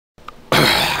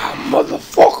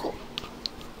motherfucker.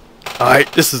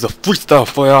 Alright, this is a freestyle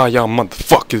for y'all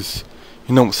motherfuckers.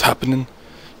 You know what's happening?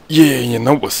 Yeah, you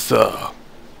know what's up.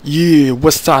 Yeah,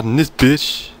 what's side in this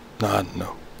bitch? Nah, I don't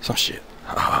know. Some shit.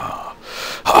 Ha ha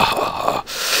ha ha.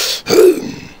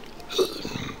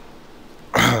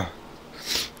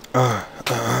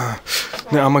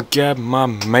 Now I'ma grab my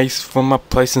mace from my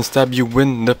place and stab you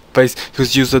in the face,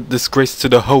 cause you's a disgrace to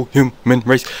the whole human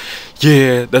race.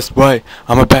 Yeah, that's right,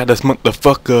 I'm a badass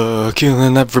motherfucker,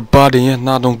 killing everybody and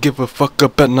I don't give a fuck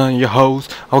about none of your hoes.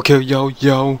 I'll kill yo,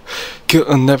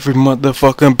 killing every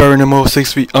motherfucker and burning them all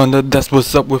 6 feet under, that's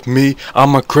what's up with me.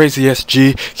 I'm a crazy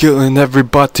SG, killing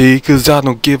everybody, cause I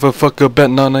don't give a fuck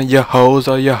about none of your hoes.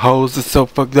 All your hoes are so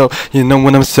fucked up, you know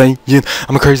what I'm saying?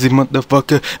 I'm a crazy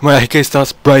motherfucker, my AK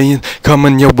starts spraying,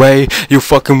 coming your way, you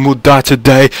fucking will die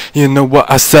today. You know what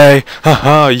I say?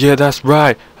 Haha, yeah, that's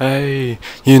right. Hey,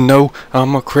 you know,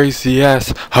 I'm a crazy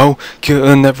ass hoe,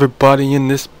 killing everybody in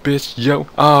this bitch, yo.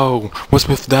 Oh, what's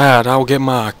with that? I'll get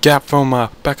my gap from my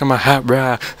back of my hat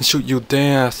right and shoot you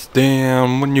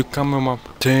damn when you come in my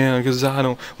town, cause I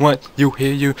don't want you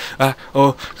hear you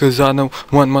cause I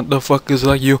don't want motherfuckers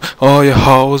like you. All your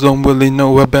hoes don't really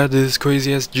know about this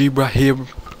crazy ass G right here.